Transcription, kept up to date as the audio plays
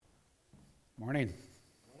Morning.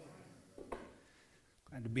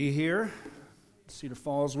 Glad to be here. Cedar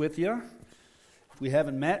Falls with you. If we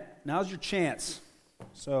haven't met, now's your chance.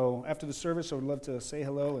 So after the service, I would love to say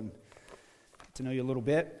hello and get to know you a little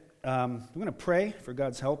bit. I'm going to pray for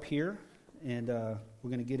God's help here, and we're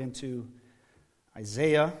going to get into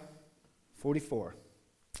Isaiah 44.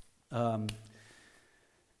 God,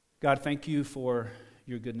 thank you for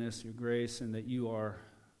your goodness, your grace, and that you are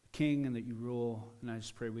King and that you rule. And I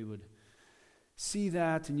just pray we would see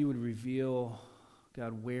that and you would reveal,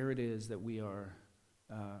 God, where it is that we are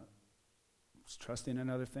trusting in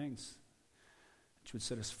other things. That you would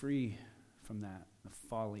set us free from that, the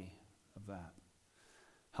folly of that.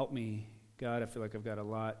 Help me, God. I feel like I've got a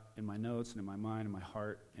lot in my notes and in my mind and my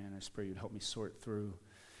heart, and I just pray you'd help me sort through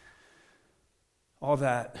all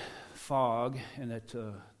that fog and that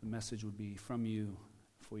the message would be from you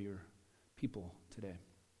for your people today.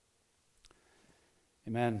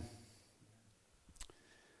 Amen.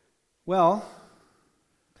 Well,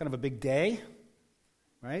 kind of a big day,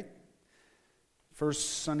 right?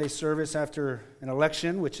 First Sunday service after an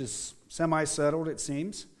election, which is semi-settled, it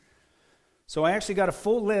seems. So I actually got a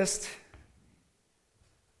full list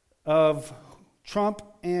of Trump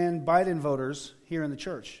and Biden voters here in the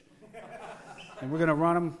church. And we're going to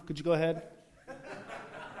run them. Could you go ahead?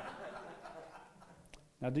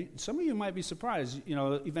 Now, some of you might be surprised. You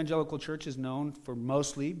know, evangelical church is known for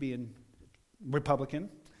mostly being Republican.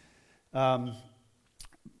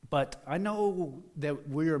 But I know that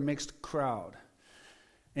we're a mixed crowd.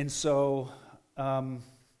 And so I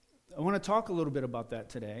want to talk a little bit about that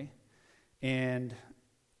today and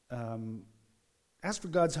ask for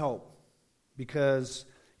God's help. Because,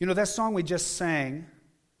 you know, that song we just sang,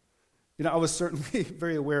 you know, I was certainly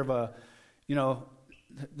very aware of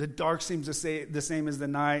the dark seems to say the same as the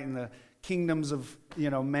night, and the kingdoms of,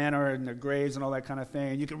 men are in their graves and all that kind of thing.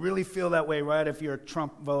 And you can really feel that way, right, if you're a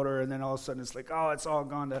Trump voter, and then all of a sudden it's like, oh, it's all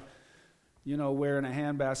gone to, where in a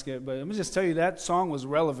handbasket. But let me just tell you, that song was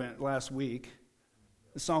relevant last week.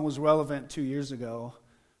 The song was relevant 2 years ago.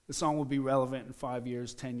 The song will be relevant in 5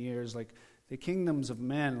 years, 10 years. Like, the kingdoms of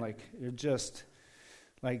men, like, they're just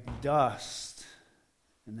like dust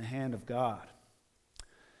in the hand of God.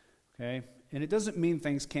 Okay? And it doesn't mean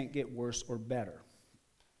things can't get worse or better,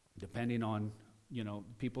 depending on,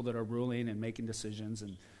 people that are ruling and making decisions.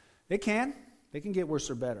 And they can get worse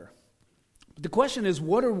or better. But the question is,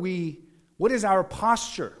 what is our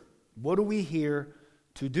posture? What are we here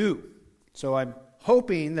to do? So I'm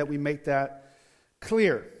hoping that we make that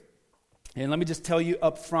clear. And let me just tell you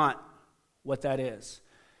up front what that is.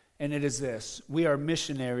 And it is this: we are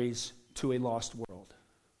missionaries to a lost world.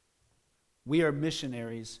 We are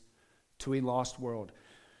missionaries to a lost world.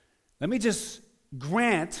 Let me just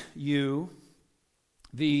grant you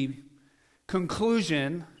the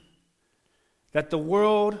conclusion that the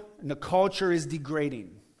world and the culture is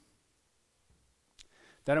degrading.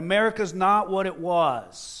 That America's not what it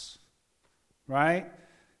was, right?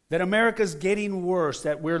 That America's getting worse,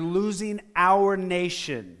 that we're losing our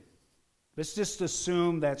nation. Let's just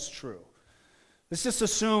assume that's true. Let's just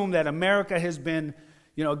assume that America has been,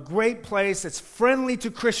 a great place that's friendly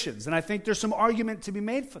to Christians. And I think there's some argument to be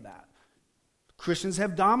made for that. Christians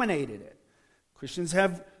have dominated it. Christians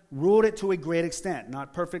have ruled it to a great extent,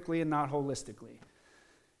 not perfectly and not holistically.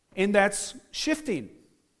 And that's shifting.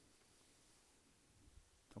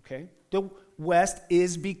 Okay? The West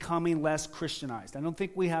is becoming less Christianized. I don't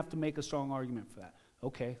think we have to make a strong argument for that.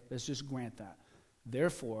 Okay, let's just grant that.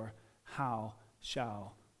 Therefore, how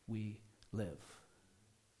shall we live?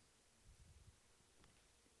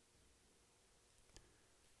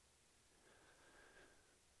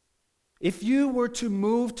 If you were to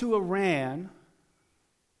move to Iran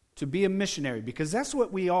to be a missionary, because that's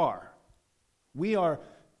what we are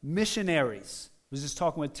missionaries. I was just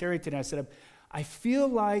talking with Terry today. I said, I feel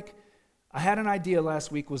like I had an idea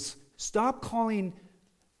last week was stop calling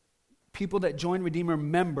people that join Redeemer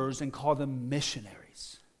members and call them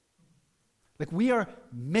missionaries. Like, we are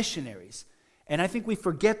missionaries. And I think we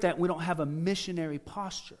forget that we don't have a missionary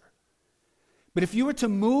posture. But if you were to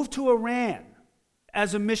move to Iran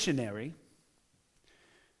as a missionary,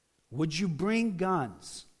 would you bring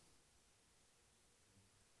guns?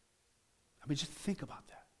 I mean, just think about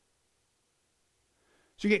that.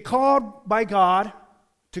 So you get called by God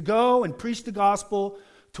to go and preach the gospel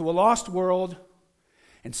to a lost world,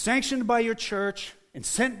 and sanctioned by your church and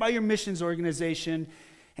sent by your missions organization,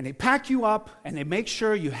 and they pack you up and they make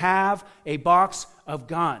sure you have a box of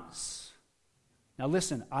guns. Now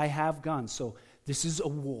listen, I have guns, so this is a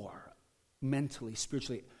war, mentally,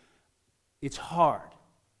 spiritually. It's hard.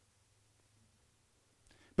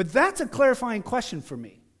 But that's a clarifying question for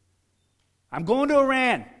me. I'm going to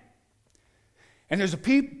Iran. And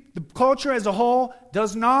the culture as a whole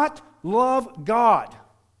does not love God.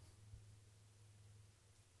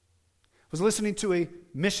 I was listening to a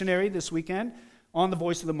missionary this weekend on the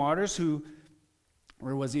Voice of the Martyrs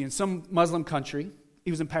where was he? In some Muslim country.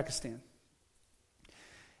 He was in Pakistan.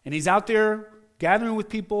 And he's out there gathering with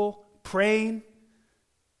people, praying,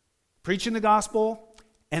 preaching the gospel,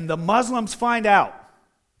 and the Muslims find out.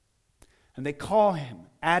 And they call him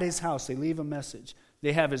at his house. They leave a message.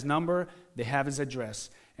 They have his number, they have his address,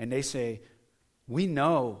 and they say, we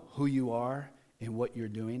know who you are and what you're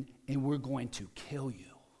doing, and we're going to kill you.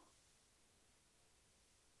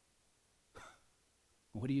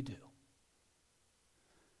 What do you do?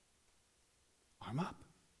 Arm up.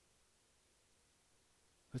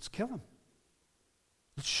 Let's kill him.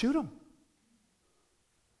 Let's shoot him.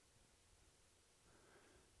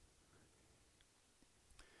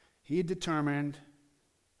 He had determined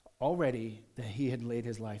already that he had laid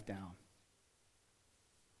his life down.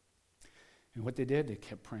 And what they did, they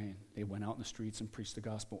kept praying. They went out in the streets and preached the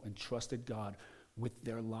gospel and trusted God with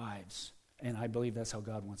their lives. And I believe that's how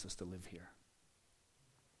God wants us to live here.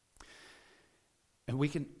 And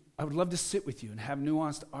I would love to sit with you and have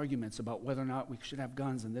nuanced arguments about whether or not we should have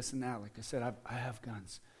guns and this and that. Like I said, I have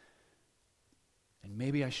guns. And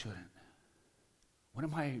maybe I shouldn't. What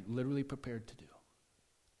am I literally prepared to do?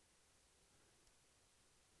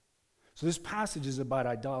 So this passage is about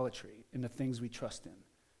idolatry and the things we trust in.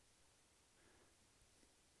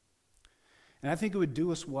 And I think it would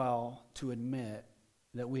do us well to admit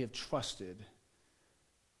that we have trusted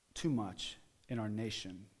too much in our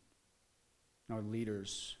nation, in our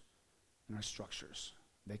leaders, in our structures.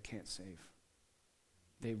 They can't save.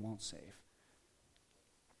 They won't save.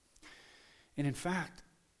 And in fact,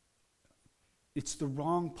 it's the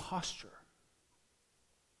wrong posture.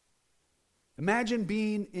 Imagine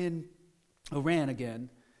being in Iran again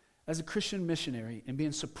as a Christian missionary and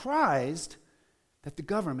being surprised that the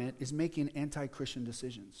government is making anti-Christian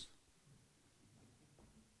decisions.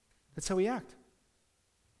 That's how we act.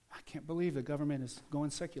 I can't believe the government is going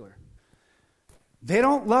secular. They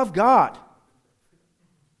don't love God.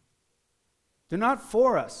 They're not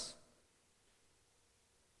for us.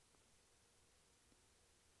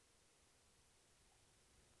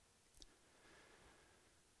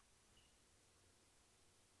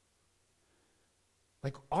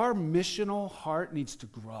 Like, our missional heart needs to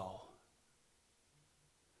grow.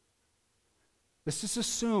 Let's just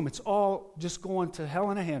assume it's all just going to hell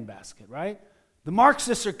in a handbasket, right? The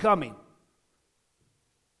Marxists are coming.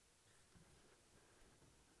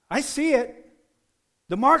 I see it.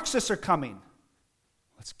 The Marxists are coming.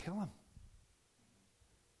 Let's kill them.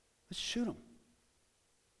 Let's shoot them.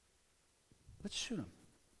 Let's shoot them.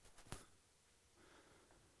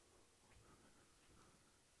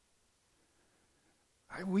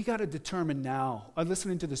 We got to determine now. I'm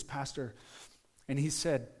listening to this pastor, and he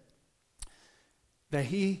said that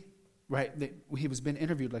he was being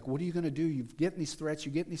interviewed, like, what are you going to do? You're getting these threats,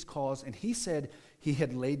 you're getting these calls, and he said he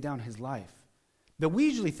had laid down his life. Now, we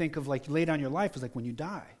usually think of, like, lay down your life as like when you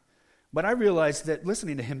die. But I realized that,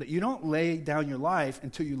 listening to him, that you don't lay down your life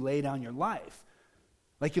until you lay down your life.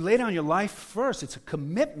 Like, you lay down your life first. It's a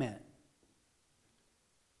commitment.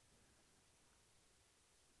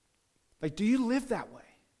 Like, do you live that way?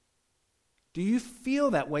 Do you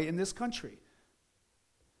feel that way in this country?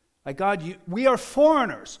 Like, God, we are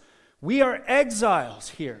foreigners. We are exiles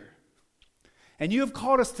here. And you have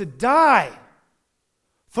called us to die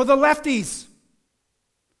for the lefties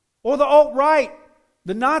or the alt-right,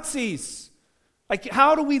 the Nazis. Like,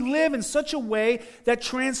 how do we live in such a way that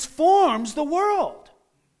transforms the world?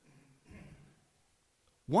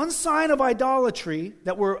 One sign of idolatry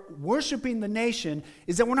that we're worshiping the nation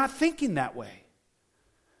is that we're not thinking that way.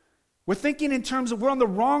 We're thinking in terms of we're on the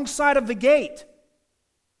wrong side of the gate,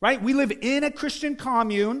 right? We live in a Christian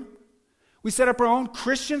commune. We set up our own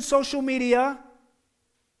Christian social media,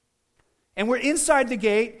 and we're inside the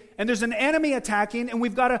gate, and there's an enemy attacking, and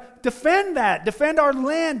we've got to defend that, defend our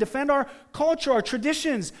land, defend our culture, our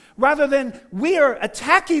traditions, rather than we are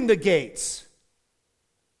attacking the gates,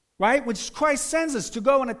 right? Which Christ sends us to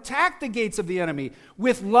go and attack the gates of the enemy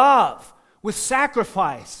with love, with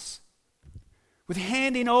sacrifice, with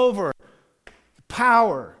handing over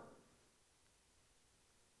power.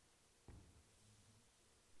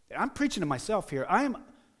 I'm preaching to myself here.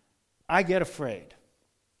 I get afraid,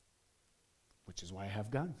 which is why I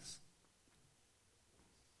have guns.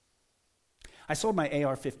 I sold my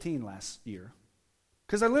AR-15 last year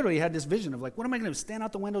because I literally had this vision of, like, what am I going to do? Stand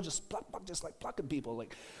out the window, just pluck, just like plucking people,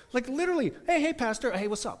 like literally. Hey, pastor. Hey,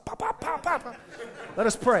 what's up? Pop, pop, pop, pop. Let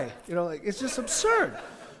us pray. Like, it's just absurd.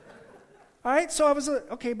 All right, so I was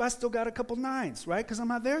okay, but I still got a couple nines, right? Because I'm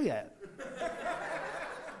not there yet.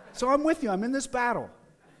 So I'm with you. I'm in this battle.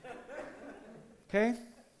 Okay?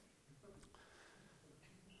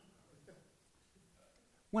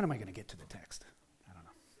 When am I going to get to the text? I don't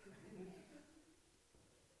know.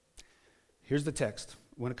 Here's the text.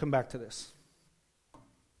 I want to come back to this.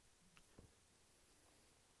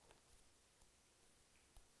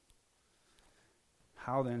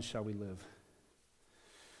 How then shall we live?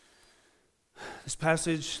 This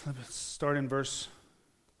passage, let's start in verse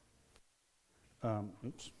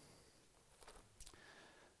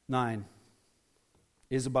 9,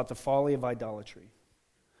 is about the folly of idolatry.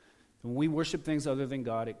 When we worship things other than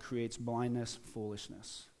God, it creates blindness,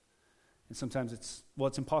 foolishness. And sometimes it's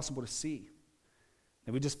impossible to see.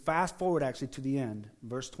 And we just fast forward actually to the end,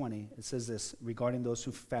 verse 20. It says this regarding those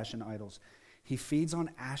who fashion idols. He feeds on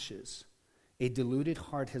ashes. A deluded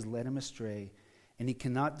heart has led him astray, and he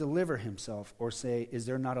cannot deliver himself or say, is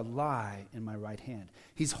there not a lie in my right hand?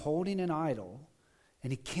 He's holding an idol,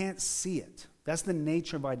 and he can't see it. That's the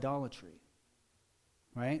nature of idolatry,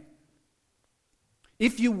 right?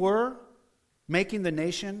 If you were making the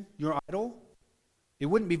nation your idol, it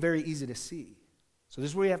wouldn't be very easy to see. So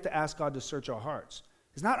this is where you have to ask God to search our hearts.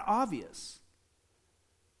 It's not obvious.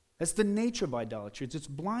 That's the nature of idolatry. It's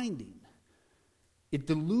blinding. It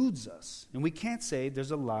deludes us. And we can't say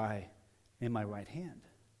there's a lie in my right hand.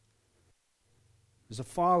 There's a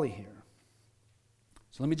folly here.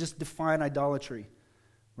 So let me just define idolatry,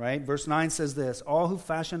 right? Verse 9 says this, all who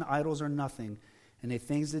fashion idols are nothing, and the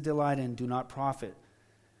things they delight in do not profit.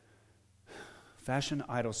 Fashion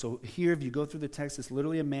idols. So here, if you go through the text, it's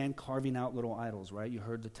literally a man carving out little idols, right? You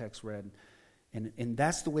heard the text read. And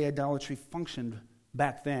that's the way idolatry functioned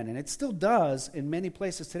back then. And it still does in many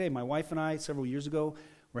places today. My wife and I, several years ago,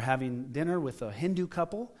 were having dinner with a Hindu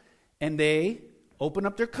couple, and they opened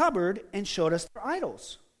up their cupboard and showed us their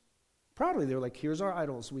idols. Proudly, they were like, here's our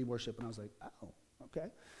idols we worship. And I was like, oh, okay.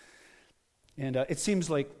 And it seems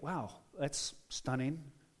like, wow, that's stunning.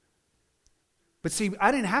 But see,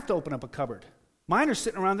 I didn't have to open up a cupboard. Mine are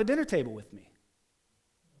sitting around the dinner table with me.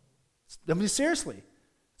 I mean, seriously.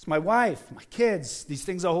 It's my wife, my kids, these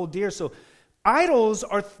things I hold dear. So idols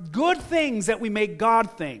are good things that we make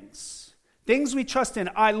God things. Things we trust in.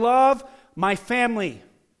 I love my family.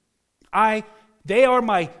 They are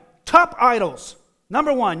my top idols.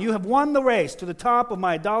 Number one, you have won the race to the top of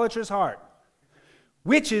my idolatrous heart,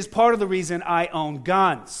 which is part of the reason I own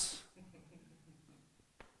guns.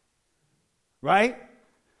 Right?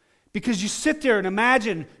 Because you sit there and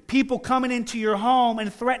imagine people coming into your home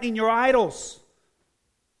and threatening your idols.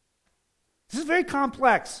 This is very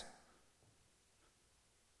complex.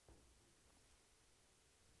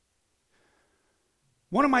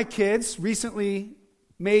 One of my kids recently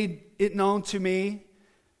made it known to me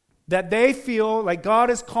that they feel like God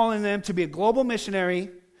is calling them to be a global missionary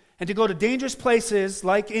and to go to dangerous places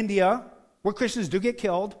like India, where Christians do get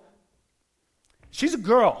killed. She's a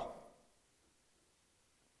girl.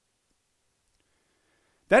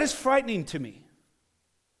 That is frightening to me.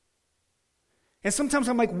 And sometimes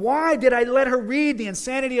I'm like, why did I let her read the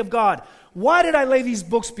insanity of God? Why did I lay these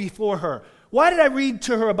books before her? Why did I read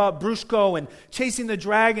to her about Brushko and Chasing the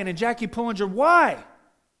Dragon and Jackie Pullinger? Why?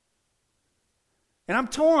 And I'm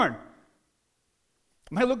torn.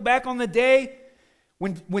 I might look back on the day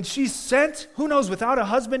when she's sent, who knows, without a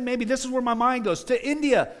husband, maybe this is where my mind goes, to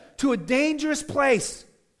India, to a dangerous place,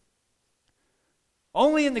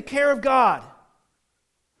 only in the care of God,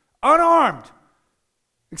 unarmed,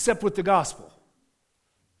 except with the gospel.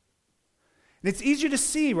 And it's easier to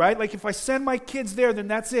see, right? Like if I send my kids there, then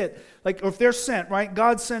that's it. Like, or if they're sent, right?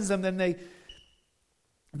 God sends them, then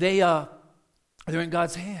they're in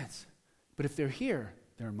God's hands. But if they're here,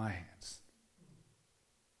 they're in my hands.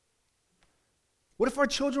 What if our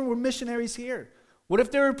children were missionaries here? What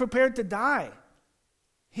if they were prepared to die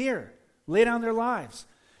here, lay down their lives?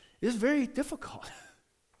 It's very difficult.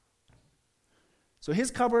 So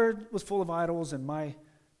his cupboard was full of idols, and my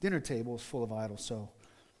dinner table was full of idols. So,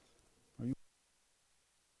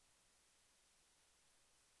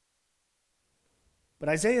 but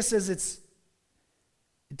Isaiah says it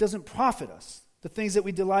doesn't profit us. The things that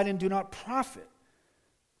we delight in do not profit.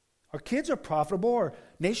 Our kids are profitable. Our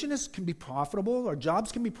nation can be profitable. Our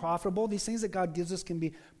jobs can be profitable. These things that God gives us can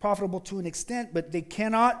be profitable to an extent, but they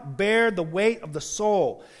cannot bear the weight of the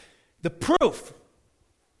soul. The proof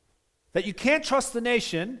that you can't trust the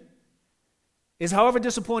nation is however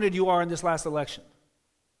disappointed you are in this last election.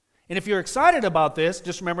 And if you're excited about this,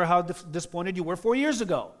 just remember how disappointed you were 4 years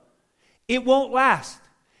ago. It won't last.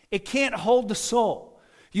 It can't hold the soul.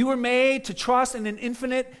 You were made to trust in an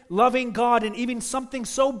infinite, loving God, and even something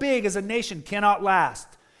so big as a nation cannot last.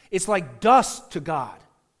 It's like dust to God.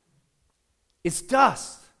 It's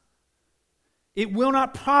dust. It will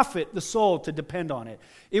not profit the soul to depend on it.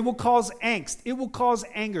 It will cause angst. It will cause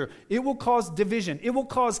anger. It will cause division. It will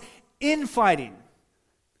cause infighting.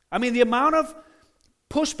 I mean, the amount of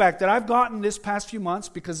pushback that I've gotten this past few months,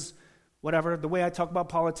 because whatever, the way I talk about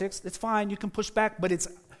politics, it's fine, you can push back, but it's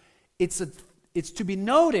to be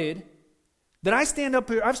noted that I've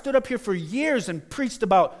stood up here for years and preached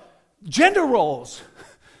about gender roles,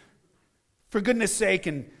 for goodness sake,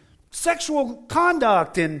 and sexual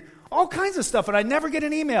conduct and all kinds of stuff, and I never get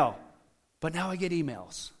an email. But now I get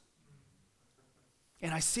emails.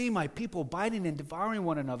 And I see my people biting and devouring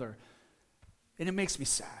one another, and it makes me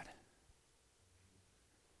sad.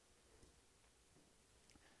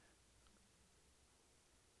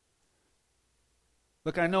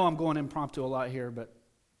 Look, I know I'm going impromptu a lot here, but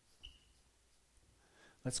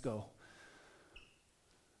let's go.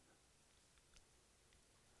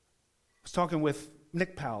 I was talking with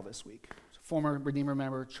Nick Powell this week, former Redeemer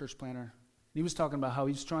member, church planner. He was talking about how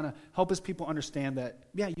he's trying to help his people understand that,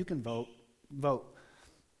 yeah, you can vote.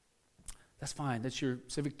 That's fine. That's your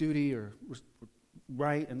civic duty or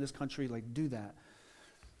right in this country. Like, do that.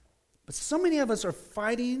 But so many of us are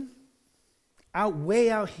fighting way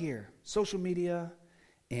out here, social media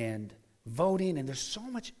and voting, and there's so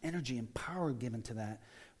much energy and power given to that,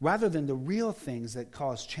 rather than the real things that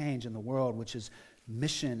cause change in the world, which is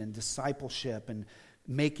mission and discipleship and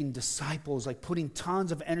making disciples, like putting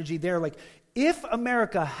tons of energy there. Like, if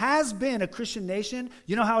America has been a Christian nation,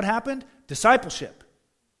 you know how it happened? Discipleship.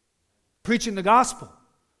 Preaching the gospel.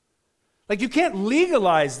 Like, you can't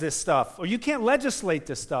legalize this stuff, or you can't legislate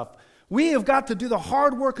this stuff. We have got to do the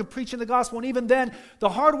hard work of preaching the gospel, and even then, the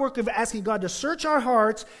hard work of asking God to search our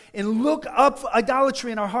hearts and look up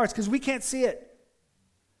idolatry in our hearts, because we can't see it.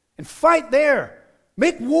 And fight there.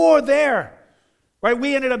 Make war there. Right?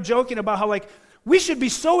 We ended up joking about how, like, we should be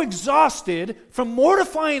so exhausted from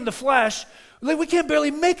mortifying the flesh that we can't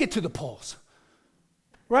barely make it to the polls.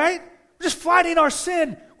 Right? We're just fighting our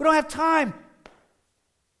sin. We don't have time.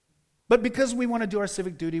 But because we want to do our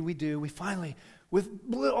civic duty, we do. We finally, with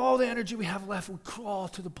all the energy we have left, we crawl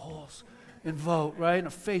to the polls and vote, right? And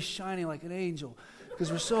a face shining like an angel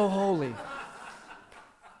because we're so holy.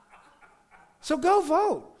 So go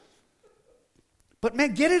vote. But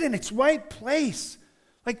man, get it in its right place.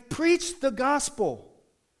 Like, preach the gospel.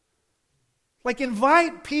 Like,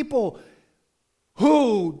 invite people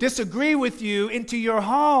who disagree with you into your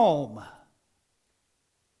home.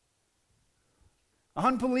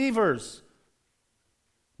 Unbelievers.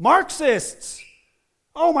 Marxists.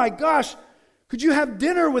 Oh my gosh, could you have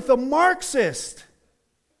dinner with a Marxist?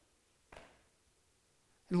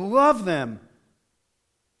 And love them.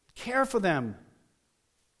 Care for them.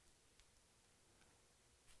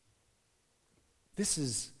 This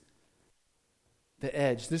is the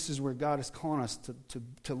edge. This is where God is calling us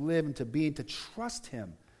to live and to be and to trust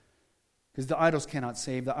Him. Because the idols cannot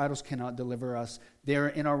save. The idols cannot deliver us. They're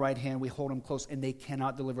in our right hand. We hold them close, and they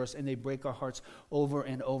cannot deliver us. And they break our hearts over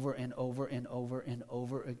and over and over and over and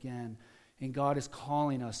over again. And God is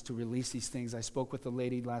calling us to release these things. I spoke with a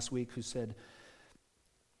lady last week who said,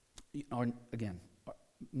 again,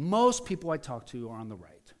 most people I talk to are on the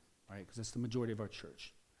right? Because that's the majority of our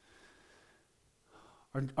church.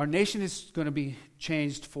 Our nation is going to be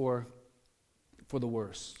changed for the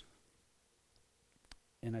worse.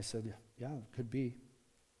 And I said, yeah, it could be.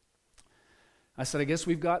 I said, I guess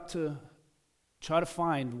we've got to try to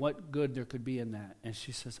find what good there could be in that. And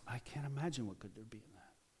she says, I can't imagine what good there'd be in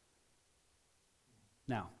that.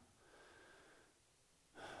 Now,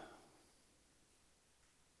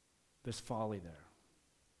 there's folly there.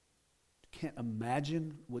 Can't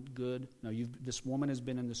imagine what good. Now, this woman has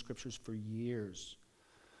been in the scriptures for years.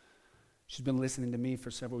 She's been listening to me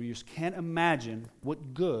for several years. Can't imagine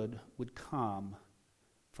what good would come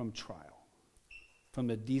from trial, from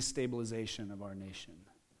the destabilization of our nation.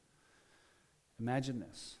 Imagine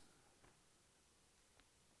this.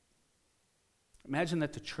 Imagine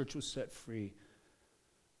that the church was set free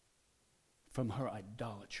from her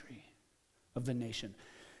idolatry of the nation.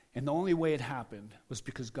 And the only way it happened was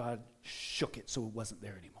because God shook it so it wasn't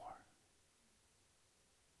there anymore.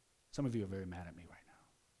 Some of you are very mad at me right now.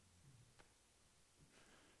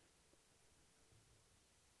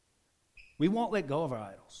 We won't let go of our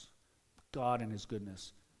idols. God in His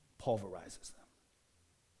goodness pulverizes them.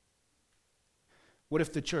 What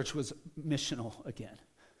if the church was missional again?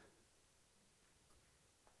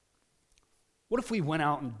 What if we went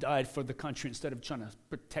out and died for the country instead of trying to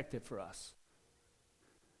protect it for us?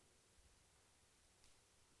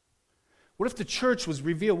 What if the church was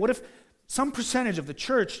revealed? What if some percentage of the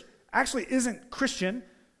church actually isn't Christian?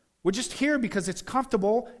 We're just here because it's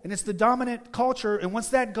comfortable and it's the dominant culture, and once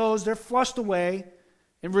that goes, they're flushed away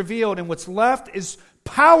and revealed, and what's left is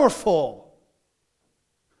powerful.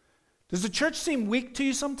 Does the church seem weak to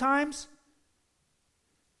you sometimes?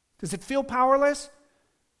 Does it feel powerless?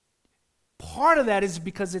 Part of that is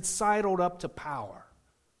because it's sidled up to power.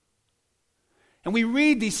 And we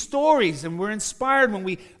read these stories and we're inspired when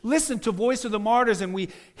we listen to Voice of the Martyrs and we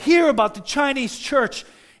hear about the Chinese church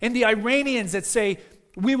and the Iranians that say,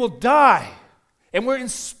 we will die. And we're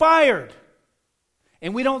inspired.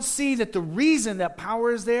 And we don't see that the reason that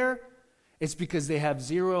power is there is because they have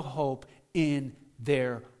zero hope in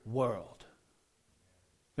their world.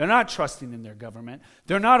 They're not trusting in their government.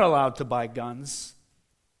 They're not allowed to buy guns.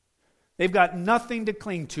 They've got nothing to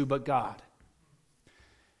cling to but God.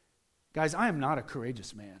 Guys, I am not a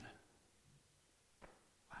courageous man.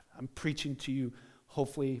 I'm preaching to you,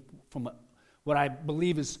 hopefully, from what I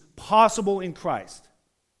believe is possible in Christ.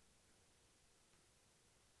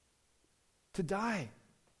 To die.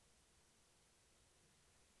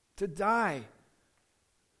 To die.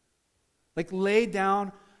 Like lay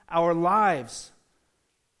down our lives.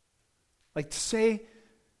 Like to say,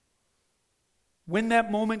 when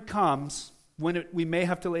that moment comes, when we may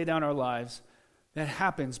have to lay down our lives, that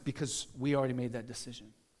happens because we already made that decision.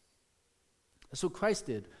 That's what Christ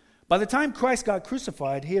did. By the time Christ got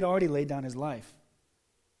crucified, he had already laid down his life.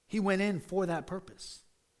 He went in for that purpose.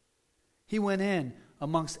 He went in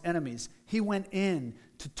amongst enemies. He went in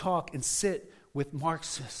to talk and sit with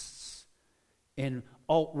Marxists and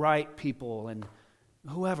alt-right people and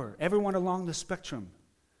whoever, everyone along the spectrum.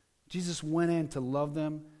 Jesus went in to love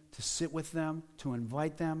them, to sit with them, to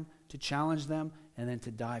invite them, to challenge them, and then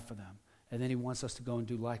to die for them. And then he wants us to go and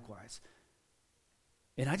do likewise.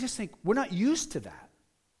 And I just think we're not used to that.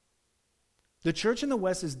 The church in the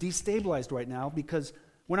West is destabilized right now because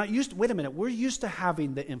we're not used to, wait a minute, we're used to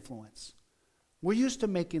having the influence. We're used to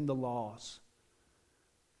making the laws.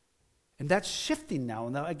 And that's shifting now,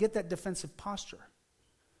 and I get that defensive posture.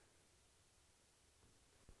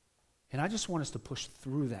 And I just want us to push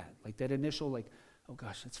through that. Like that initial, like, oh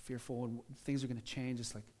gosh, that's fearful, and things are going to change.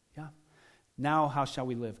 It's like, yeah. Now how shall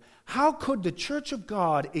we live? How could the church of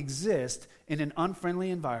God exist in an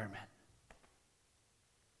unfriendly environment?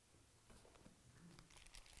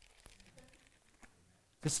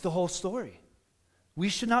 That's the whole story. We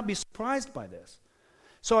should not be surprised by this.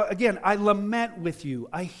 So again, I lament with you.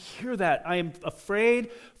 I hear that. I am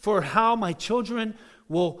afraid for how my children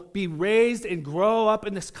will be raised and grow up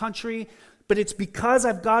in this country, but it's because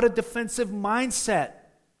I've got a defensive mindset.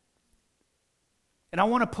 And I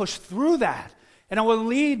want to push through that. And I will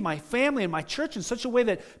lead my family and my church in such a way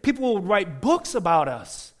that people will write books about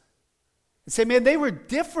us and say, man, they were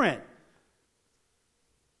different.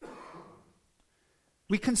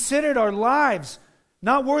 We considered our lives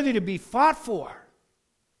not worthy to be fought for.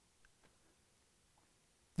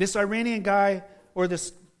 This Iranian guy, or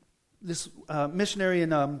this missionary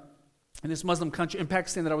in this Muslim country, in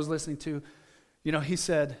Pakistan that I was listening to, he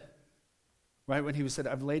said, right when he said,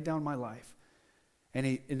 I've laid down my life.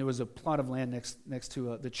 And there was a plot of land next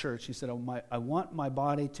to the church. He said, I want my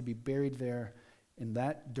body to be buried there in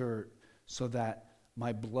that dirt so that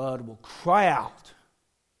my blood will cry out,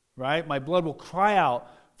 right? My blood will cry out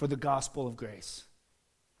for the gospel of grace.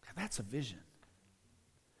 That's a vision.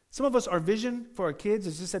 Some of us, our vision for our kids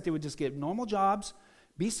is just that they would just get normal jobs,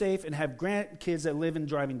 be safe, and have grandkids that live in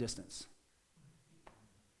driving distance.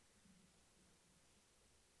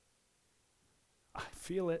 I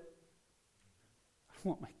feel it. I don't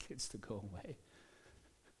want my kids to go away.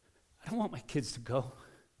 I don't want my kids to go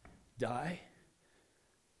die.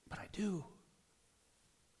 But I do.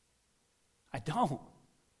 I don't.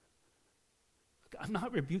 I'm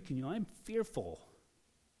not rebuking you. I'm fearful.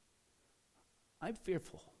 I'm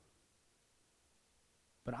fearful.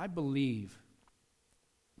 But I believe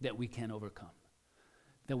that we can overcome,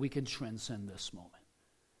 that we can transcend this moment.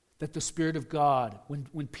 That the Spirit of God,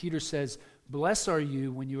 when Peter says, blessed are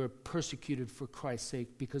you when you are persecuted for Christ's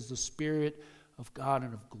sake, because the Spirit of God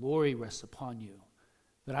and of glory rests upon you.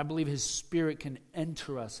 That I believe His Spirit can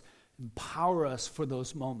enter us, empower us for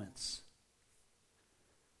those moments.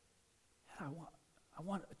 And I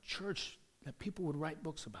want a church that people would write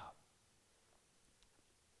books about.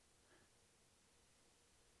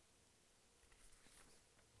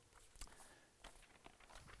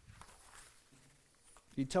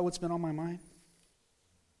 Can you tell what's been on my mind?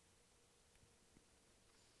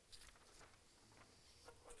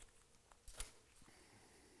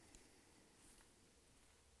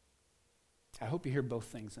 I hope you hear both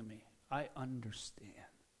things in me. I understand.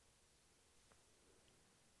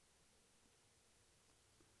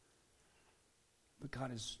 But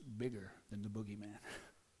God is bigger than the boogeyman.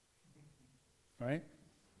 Right?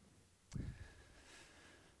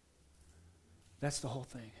 That's the whole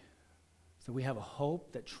thing. So we have a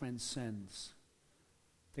hope that transcends.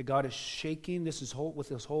 That God is shaking. This is what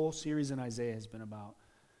this whole series in Isaiah has been about.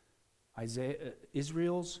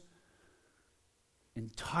 Israel's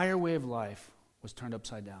entire way of life was turned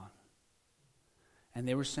upside down. And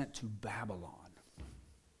they were sent to Babylon.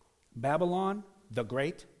 Babylon, the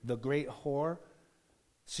great whore.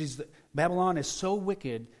 Babylon is so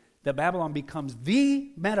wicked that Babylon becomes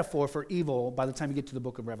the metaphor for evil by the time you get to the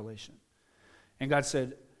book of Revelation. And God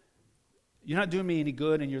said, you're not doing me any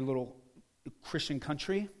good in your little Christian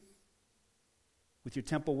country with your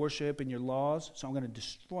temple worship and your laws, so I'm going to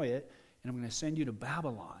destroy it, and I'm going to send you to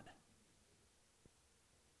Babylon.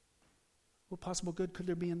 What possible good could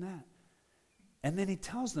there be in that? And then he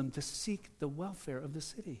tells them to seek the welfare of the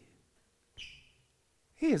city.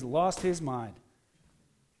 He has lost his mind.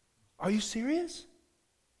 Are you serious?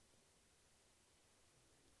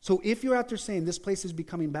 So if you're out there saying this place is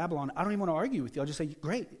becoming Babylon, I don't even want to argue with you. I'll just say,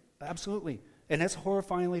 great, absolutely. And that's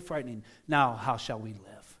horrifyingly frightening. Now, how shall we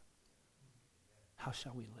live? How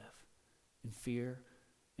shall we live? In fear,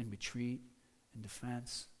 in retreat, in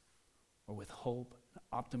defense, or with hope,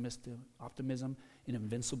 optimism, in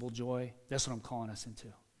invincible joy? That's what I'm calling us into.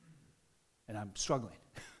 And I'm struggling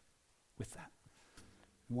with that.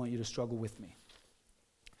 I want you to struggle with me.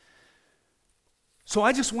 So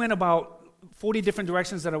I just went about 40 different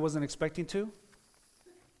directions that I wasn't expecting to.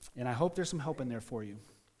 And I hope there's some help in there for you.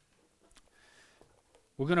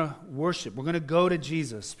 We're going to worship. We're going to go to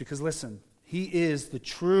Jesus because, listen, he is the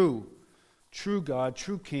true God,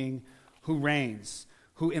 true King who reigns,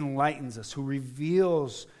 who enlightens us, who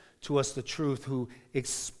reveals to us the truth, who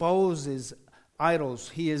exposes idols.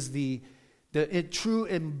 He is the true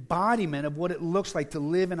embodiment of what it looks like to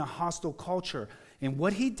live in a hostile culture. And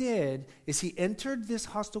what he did is he entered this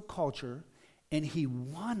hostile culture and he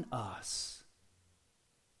won us.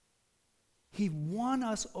 He won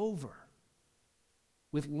us over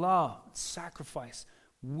with love, sacrifice,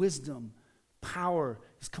 wisdom, power.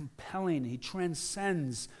 He's compelling. He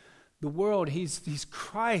transcends the world. He's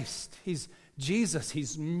Christ. He's Jesus.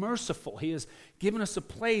 He's merciful. He has given us a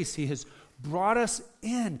place. He has brought us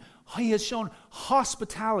in. He has shown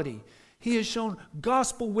hospitality. He has shown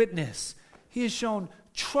gospel witness. He has shown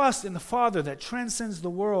trust in the Father that transcends the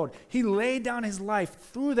world. He laid down his life.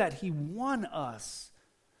 Through that, he won us.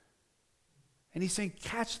 And he's saying,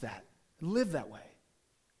 catch that. Live that way.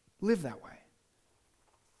 Live that way.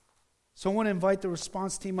 So I want to invite the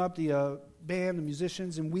response team up, the band, the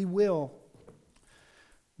musicians, and we will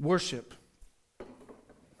worship.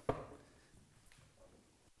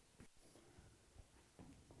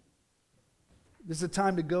 This is a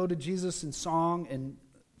time to go to Jesus in song and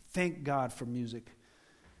thank God for music.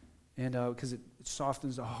 And because it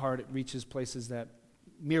softens the heart, it reaches places that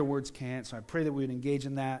mere words can't. So I pray that we would engage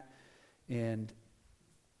in that and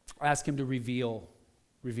ask him to reveal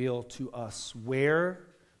to us where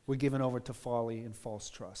we're given over to folly and false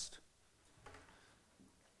trust.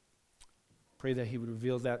 Pray that he would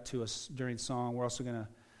reveal that to us during song. We're also going to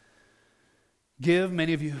give.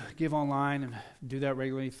 Many of you give online and do that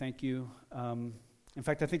regularly. Thank you. In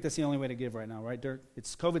fact, I think that's the only way to give right now, right, Dirk?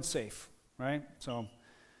 It's COVID safe, right? So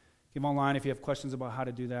give online if you have questions about how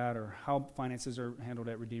to do that or how finances are handled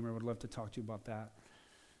at Redeemer. I would love to talk to you about that.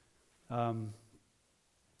 I'm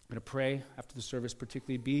going to pray after the service,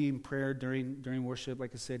 particularly be in prayer during worship.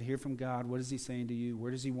 Like I said, hear from God. What is he saying to you?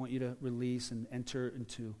 Where does he want you to release and enter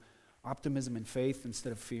into optimism and faith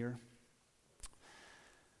instead of fear?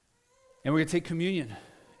 And we're going to take communion.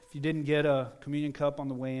 If you didn't get a communion cup on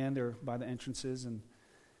the way in, they're by the entrances. And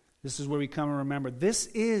this is where we come and remember. This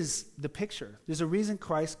is the picture. There's a reason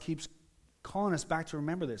Christ keeps calling us back to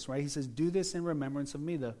remember this, right? He says, do this in remembrance of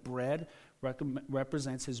me. The bread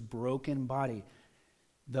represents his broken body.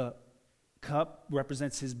 The cup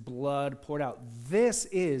represents his blood poured out. This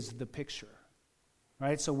is the picture,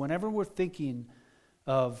 right? So whenever we're thinking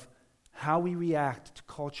of how we react to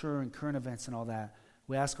culture and current events and all that,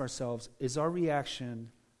 we ask ourselves, is our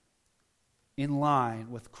reaction in line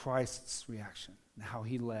with Christ's reaction and how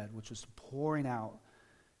he led, which was pouring out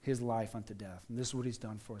his life unto death? And this is what he's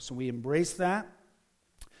done for us. So we embrace that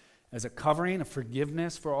as a covering, a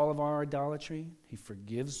forgiveness for all of our idolatry. He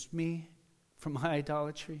forgives me for my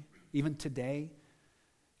idolatry. Even today,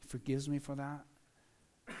 he forgives me for that.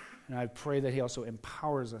 And I pray that he also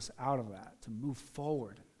empowers us out of that to move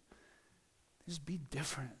forward. Just be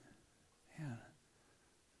different. Yeah.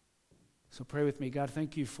 So pray with me. God,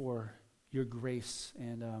 thank you for your grace.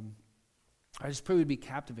 And I just pray we'd be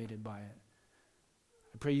captivated by it.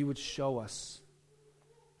 I pray you would show us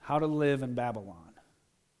how to live in Babylon.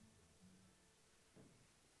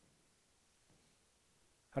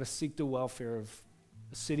 How to seek the welfare of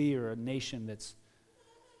a city or a nation that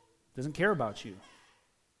doesn't care about you.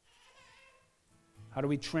 How do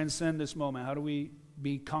we transcend this moment? How do we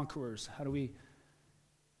be conquerors? How do we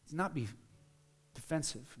not be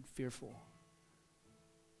defensive and fearful,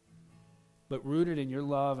 but rooted in your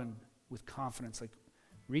love and with confidence? Like,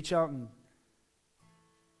 reach out and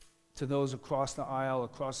to those across the aisle,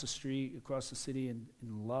 across the street, across the city in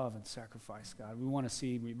love and sacrifice, God. We want to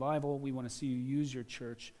see revival. We want to see you use your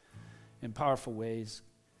church in powerful ways.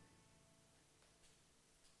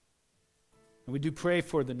 And we do pray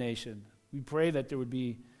for the nation. We pray that there would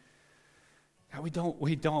be, God, we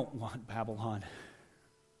don't want Babylon.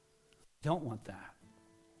 We don't want that.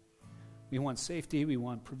 We want safety. We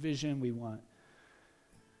want provision. We want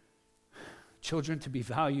children to be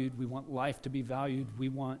valued. We want life to be valued.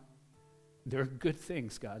 There are good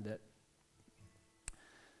things, God, that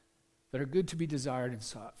are good to be desired and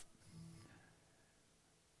sought.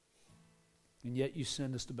 And yet you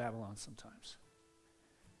send us to Babylon sometimes.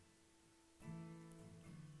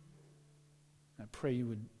 I pray you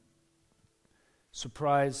would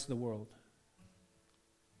surprise the world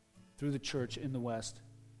through the church in the West.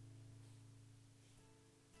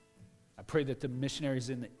 I pray that the missionaries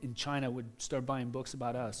in China would start buying books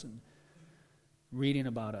about us and reading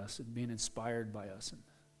about us and being inspired by us.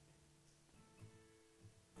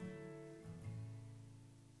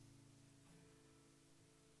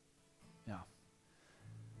 Yeah.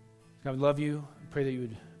 God, we love you. I pray that your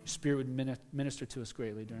Spirit would minister to us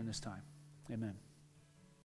greatly during this time. Amen.